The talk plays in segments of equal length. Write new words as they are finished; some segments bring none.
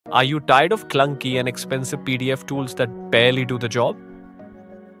Are you tired of clunky and expensive PDF tools that barely do the job?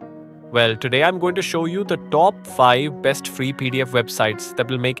 Well, today I'm going to show you the top 5 best free PDF websites that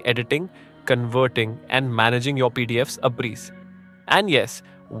will make editing, converting, and managing your PDFs a breeze. And yes,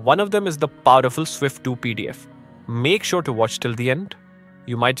 one of them is the powerful Swift2 PDF. Make sure to watch till the end.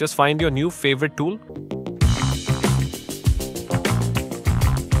 You might just find your new favorite tool.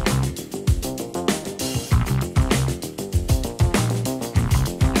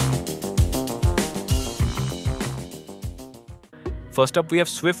 First up, we have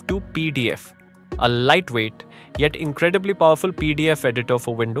Swift2 PDF, a lightweight yet incredibly powerful PDF editor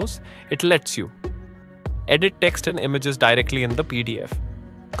for Windows. It lets you edit text and images directly in the PDF,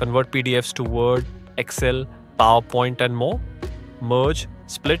 convert PDFs to Word, Excel, PowerPoint, and more, merge,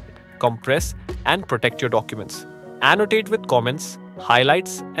 split, compress, and protect your documents, annotate with comments,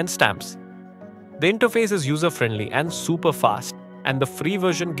 highlights, and stamps. The interface is user-friendly and super fast, and the free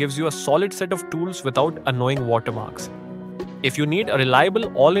version gives you a solid set of tools without annoying watermarks. If you need a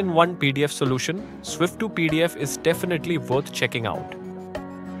reliable all-in-one PDF solution, Swift2 PDF is definitely worth checking out.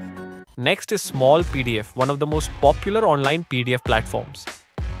 Next is Small PDF, one of the most popular online PDF platforms.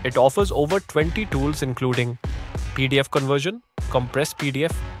 It offers over 20 tools including PDF conversion, compressed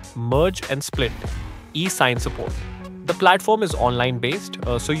PDF, merge and split, e-sign support. The platform is online-based,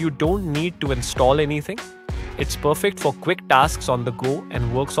 so you don't need to install anything. It's perfect for quick tasks on the go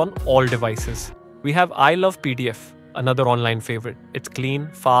and works on all devices. We have I Love PDF, another online favorite. It's clean,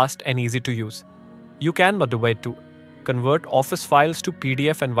 fast, and easy to use. You can, by the way, too, convert Office files to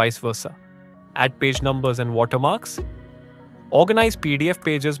PDF and vice versa. Add page numbers and watermarks. Organize PDF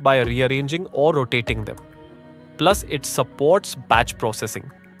pages by rearranging or rotating them. Plus, it supports batch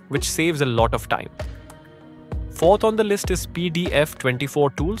processing, which saves a lot of time. Fourth on the list is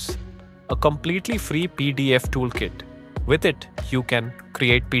PDF24 Tools, a completely free PDF toolkit. With it, you can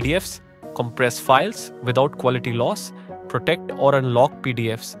create PDFs, compress files without quality loss, protect or unlock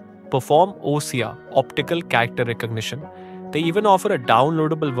PDFs, perform OCR, optical character recognition. They even offer a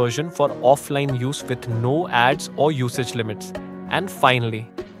downloadable version for offline use with no ads or usage limits. And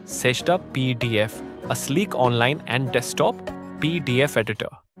finally, Sejda PDF, a sleek online and desktop PDF editor.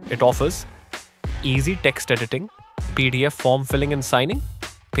 It offers easy text editing, PDF form filling and signing,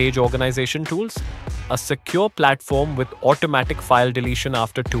 page organization tools, a secure platform with automatic file deletion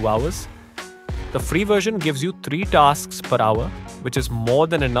after 2 hours. The free version gives you 3 tasks per hour, which is more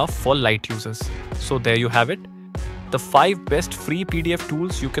than enough for light users. So there you have it, the 5 best free PDF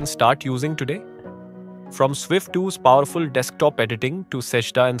tools you can start using today. From Swift2's powerful desktop editing to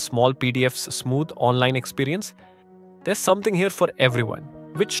Sejda and Small PDF's smooth online experience, there's something here for everyone.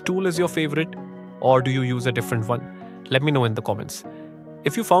 Which tool is your favorite, or do you use a different one? Let me know in the comments.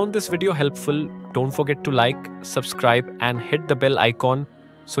 If you found this video helpful, don't forget to like, subscribe, and hit the bell icon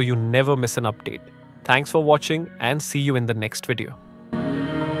so you never miss an update. Thanks for watching and see you in the next video.